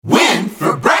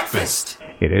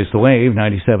It is The Wave,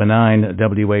 97.9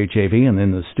 WHAV, and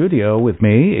in the studio with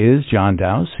me is John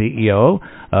Dowse, CEO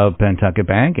of Pentucket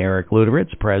Bank, Eric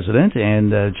Luderitz, President,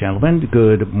 and gentlemen,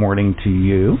 good morning to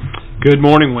you. Good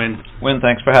morning, Win. Win,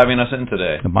 thanks for having us in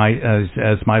today.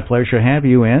 It's my pleasure to have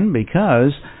you in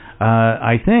because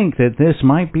I think that this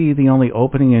might be the only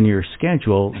opening in your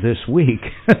schedule this week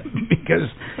because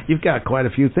you've got quite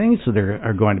a few things that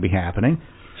are going to be happening.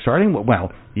 Starting with,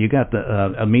 you got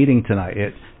a meeting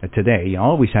today. You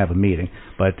always have a meeting,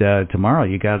 but tomorrow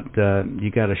you got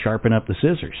to sharpen up the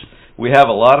scissors. We have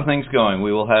a lot of things going.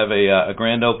 We will have a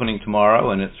grand opening tomorrow,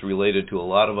 and it's related to a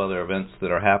lot of other events that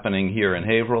are happening here in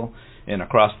Haverhill and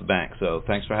across the bank. So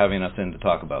thanks for having us in to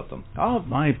talk about them. Oh,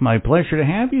 my pleasure to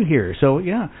have you here. So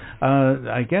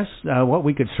I guess what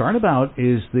we could start about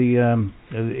is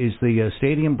the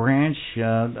stadium branch.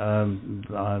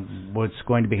 What's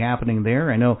going to be happening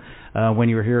there? I know when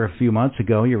you were here a few months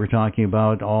ago, you were talking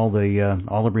about all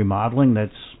the remodeling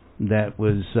that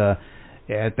was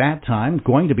at that time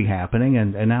going to be happening,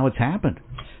 and now it's happened.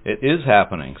 It is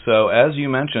happening. So as you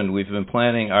mentioned, we've been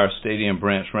planning our stadium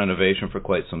branch renovation for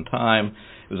quite some time.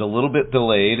 It was a little bit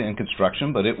delayed in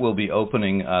construction, but it will be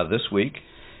opening this week.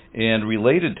 And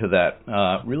related to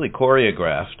that, really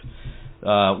choreographed,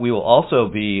 we will also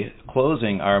be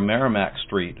closing our Merrimack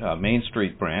Street, Main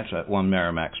Street branch at 1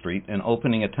 Merrimack Street, and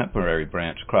opening a temporary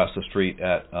branch across the street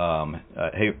at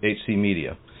HC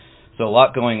Media. So a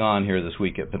lot going on here this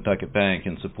week at Pentucket Bank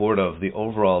in support of the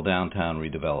overall downtown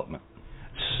redevelopment.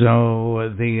 So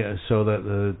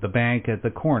the bank at the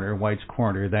corner, White's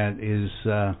Corner,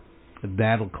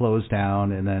 that'll close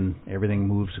down, and then everything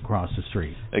moves across the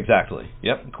street. Exactly.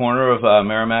 Yep. Corner of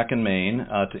Merrimack and Main.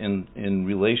 In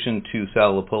relation to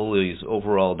Sal Lepoli's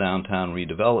overall downtown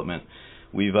redevelopment,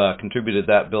 we've contributed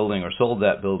that building or sold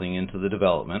that building into the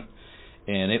development,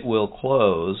 and it will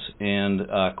close. And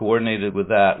coordinated with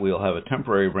that, we'll have a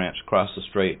temporary branch across the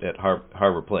street at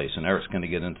Harbor Place, and Eric's going to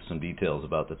get into some details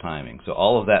about the timing. So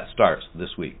all of that starts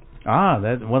this week.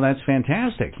 That's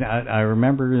fantastic. I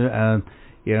remember,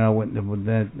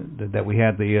 that we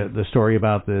had the story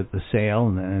about the sale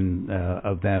and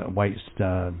of that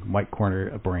White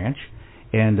Corner branch.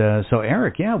 And so,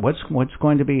 Eric, what's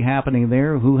going to be happening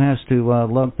there? Who has to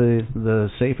lug the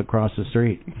safe across the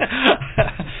street?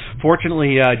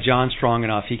 Fortunately, John's strong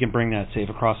enough; he can bring that safe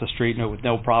across the street with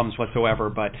no problems whatsoever.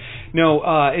 But no,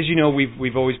 as you know,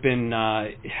 we've always been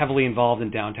heavily involved in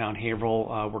downtown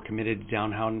Haverhill. We're committed to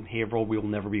downtown Haverhill. We will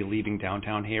never be leaving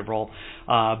downtown Haverhill.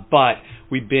 But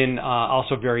we've been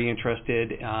also very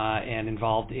interested and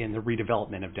involved in the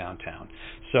redevelopment of downtown.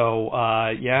 So,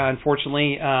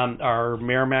 unfortunately, our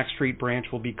Merrimack Street branch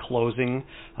will be closing.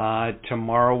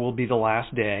 Tomorrow will be the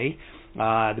last day.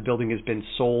 The building has been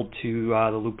sold to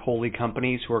the Lupoli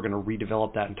companies who are going to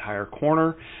redevelop that entire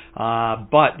corner.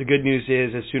 But the good news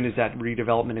is, as soon as that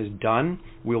redevelopment is done,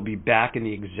 we'll be back in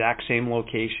the exact same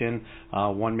location,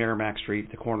 1 Merrimack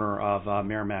Street, the corner of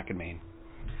Merrimack and Main.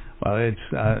 Well,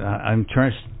 I'm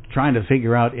trying to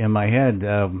figure out in my head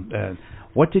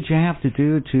what did you have to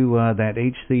do to that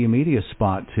HC Media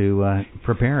spot to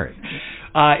prepare it?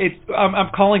 I'm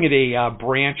calling it a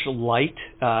branch light,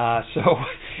 so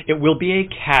it will be a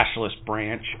cashless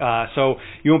branch. So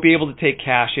you won't be able to take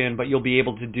cash in, but you'll be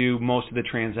able to do most of the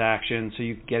transactions. So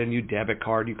you can get a new debit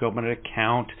card, you can open an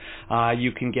account,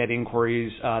 you can get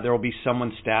inquiries. There will be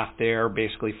someone staffed there,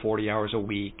 basically 40 hours a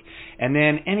week. And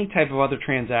then any type of other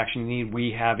transaction you need,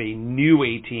 we have a new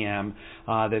ATM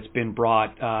that's been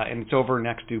brought, and it's over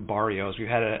next to Barrios. We've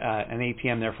had an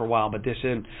ATM there for a while, but this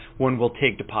one will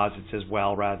take deposits as well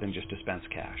rather than just dispense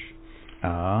cash.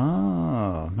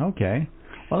 Oh, okay.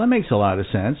 Well, that makes a lot of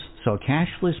sense. So a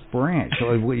cashless branch,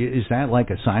 is that like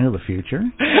a sign of the future?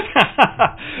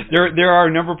 There are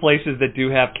a number of places that do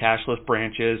have cashless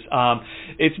branches.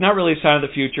 It's not really a sign of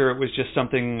the future. It was just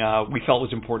something we felt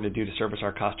was important to do to service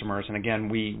our customers. And again,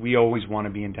 we always want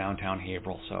to be in downtown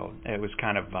Haverhill, so it was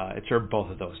kind of it served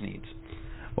both of those needs.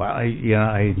 Well,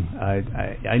 I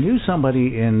knew somebody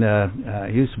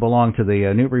used to belong to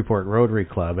the Newburyport Rotary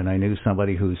Club, and I knew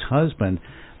somebody whose husband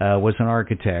was an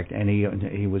architect, and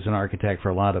he was an architect for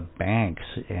a lot of banks,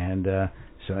 and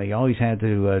so he always had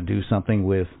to do something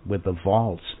with the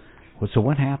vaults. So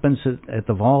what happens at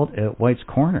the vault at White's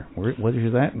Corner? Where's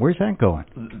that going?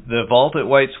 The vault at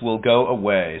White's will go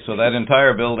away. So that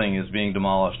entire building is being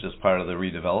demolished as part of the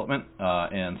redevelopment,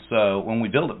 and so when we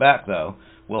build it back, though,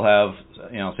 we'll have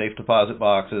safe deposit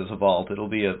boxes, a vault. It'll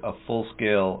be a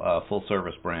full-scale,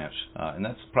 full-service branch, and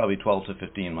that's probably 12 to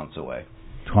 15 months away.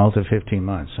 12 to 15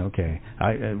 months, okay.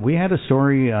 We had a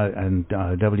story on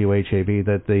WHAV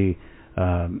that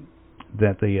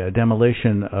that the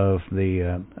demolition of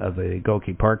the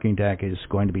Goki parking deck is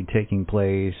going to be taking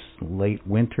place late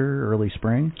winter, early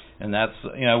spring. And that's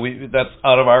that's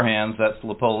out of our hands. That's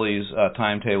Lepoli's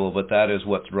timetable, but that is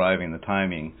what's driving the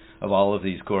timing of all of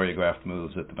these choreographed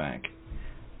moves at the bank.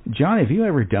 John, have you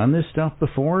ever done this stuff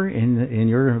before in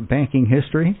your banking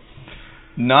history?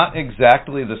 Not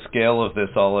exactly the scale of this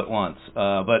all at once,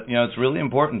 but it's really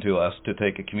important to us to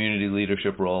take a community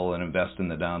leadership role and invest in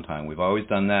the downtown. We've always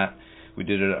done that. We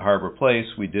did it at Harbor Place.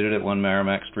 We did it at 1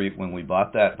 Merrimack Street when we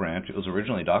bought that branch. It was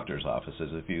originally doctor's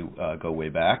offices, if you go way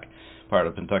back, part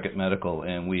of Pentucket Medical,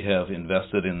 and we have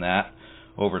invested in that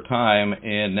over time,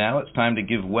 and now it's time to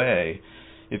give way.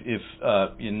 If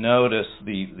you notice,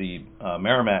 the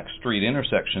Merrimack Street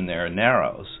intersection there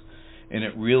narrows, and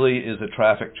it really is a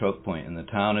traffic choke point, and the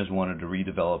town has wanted to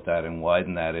redevelop that and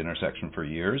widen that intersection for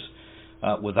years.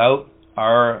 Without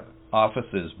our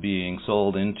offices being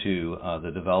sold into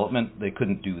the development, they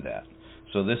couldn't do that.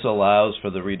 So this allows for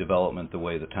the redevelopment the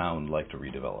way the town would like to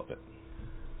redevelop it.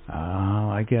 Oh,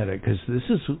 I get it, because this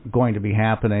is going to be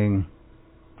happening.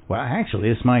 Well, actually,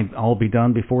 this might all be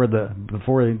done before the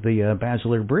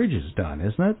Basileir Bridge is done,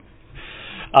 isn't it?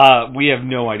 We have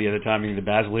no idea the timing of the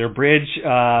Basileir Bridge,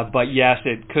 but yes,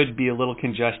 it could be a little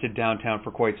congested downtown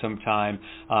for quite some time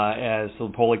as the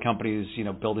Lepoli companies,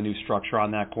 build a new structure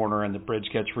on that corner and the bridge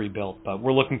gets rebuilt. But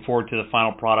we're looking forward to the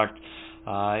final product,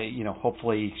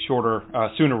 hopefully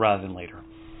sooner rather than later.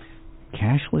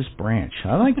 Cashless branch.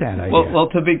 I like that idea. Well,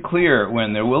 to be clear,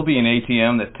 when there will be an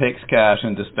ATM that takes cash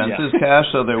and dispenses cash,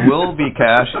 so there will be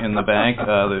cash in the bank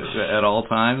at all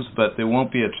times, but there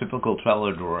won't be a typical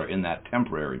teller drawer in that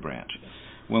temporary branch.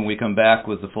 When we come back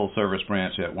with the full-service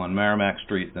branch at 1 Merrimack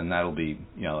Street, then that'll be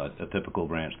a typical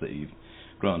branch that you've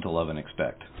grown to love and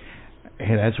expect.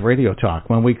 Hey, that's radio talk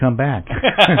when we come back.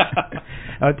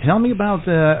 Tell me about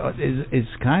it's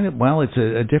kind of, it's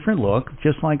a different look,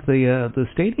 just like the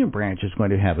stadium branch is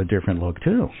going to have a different look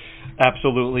too.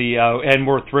 Absolutely, and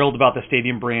we're thrilled about the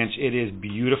stadium branch. It is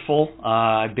beautiful.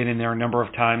 I've been in there a number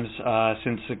of times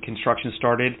since the construction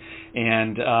started,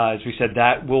 and as we said,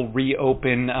 that will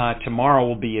reopen tomorrow.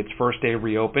 Will be its first day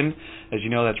reopen. As you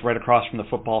know, that's right across from the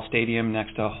football stadium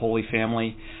next to Holy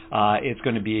Family. It's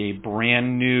going to be a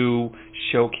brand new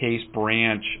showcase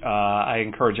branch. I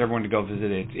encourage everyone to go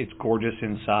visit it. It's gorgeous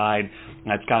inside.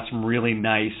 It's got some really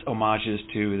nice homages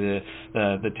to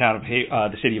the town of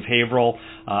the city of Haverhill.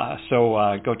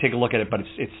 So go take a look at it. But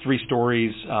it's 3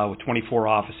 stories with 24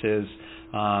 offices.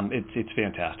 It's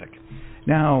fantastic.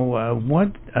 Now,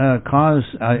 what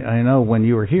caused? I know when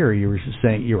you were here, you were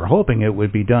saying you were hoping it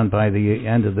would be done by the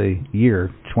end of the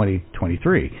year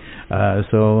 2023.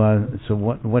 So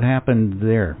what happened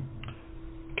there?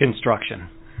 Construction.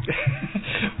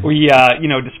 We,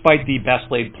 despite the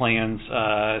best laid plans,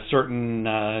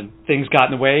 certain things got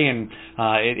in the way, and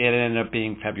it ended up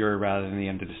being February rather than the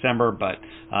end of December. But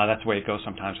that's the way it goes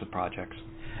sometimes with projects.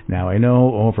 Now, I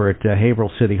know over at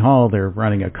Haverhill City Hall they're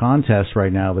running a contest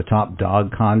right now, the Top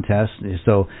Dog Contest.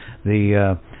 So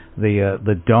the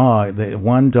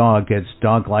one dog gets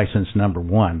dog license number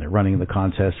 1. They're running the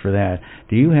contest for that.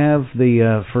 Do you have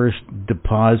the first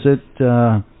deposit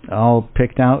all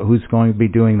picked out? Who's going to be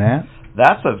doing that?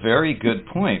 That's a very good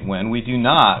point, Wynn. We do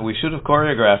not. We should have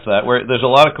choreographed that. There's a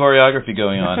lot of choreography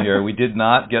going on here. We did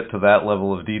not get to that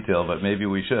level of detail, but maybe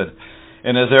we should.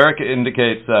 And as Eric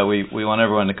indicates, we want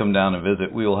everyone to come down and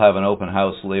visit. We will have an open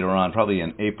house later on, probably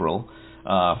in April,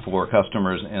 for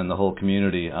customers and the whole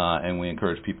community, and we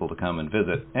encourage people to come and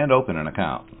visit and open an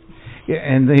account. Yeah,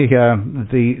 and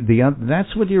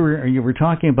that's what you were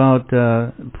talking about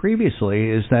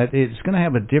previously, is that it's going to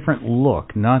have a different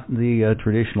look, not the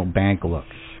traditional bank look.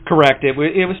 Correct. It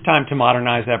was time to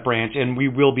modernize that branch, and we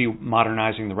will be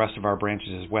modernizing the rest of our branches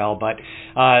as well. But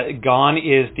gone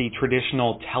is the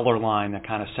traditional teller line that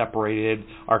kind of separated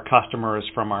our customers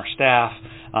from our staff.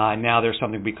 Now there's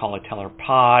something we call a teller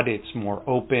pod. It's more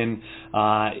open.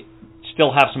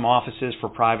 Still have some offices for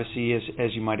privacy,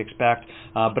 as you might expect,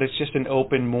 but it's just an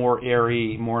open, more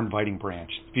airy, more inviting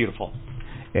branch. It's beautiful.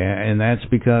 And that's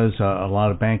because a lot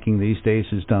of banking these days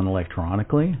is done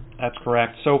electronically? That's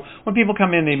correct. So when people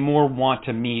come in, they more want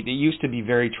to meet. It used to be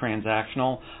very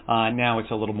transactional. Now it's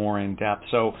a little more in-depth.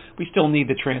 So we still need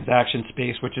the transaction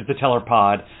space, which is the teller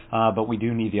pod, but we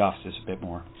do need the offices a bit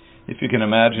more. If you can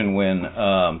imagine when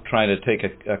trying to take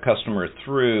a customer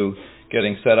through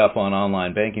getting set up on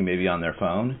online banking, maybe on their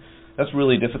phone, that's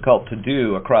really difficult to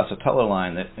do across a teller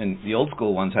line. And the old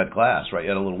school ones had glass, right? You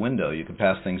had a little window. You could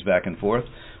pass things back and forth.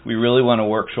 We really want to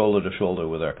work shoulder to shoulder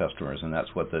with our customers, and that's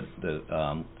what the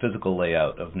physical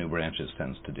layout of new branches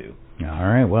tends to do. All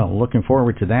right. Well, looking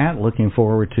forward to that. Looking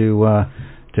forward to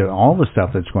to all the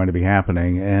stuff that's going to be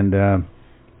happening. And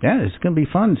it's going to be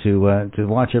fun to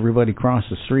watch everybody cross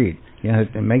the street. Yeah,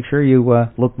 and make sure you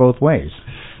look both ways.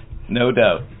 No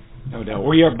doubt. No doubt.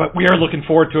 We are looking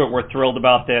forward to it. We're thrilled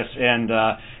about this, and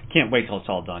can't wait till it's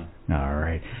all done. All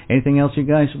right. Anything else you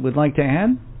guys would like to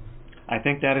add? I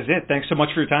think that is it. Thanks so much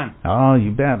for your time. Oh,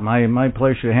 you bet. My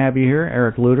pleasure to have you here.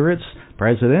 Eric Luderitz,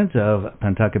 President of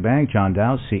Pentucket Bank, John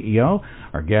Dowse, CEO.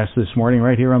 Our guest this morning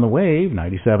right here on the Wave,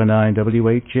 97.9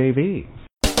 WHJV.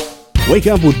 Wake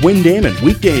up with Win Damon,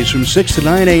 weekdays from 6 to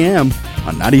 9 a.m.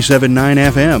 on 97.9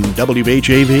 FM,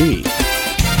 WHAV.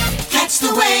 Catch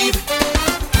the Wave,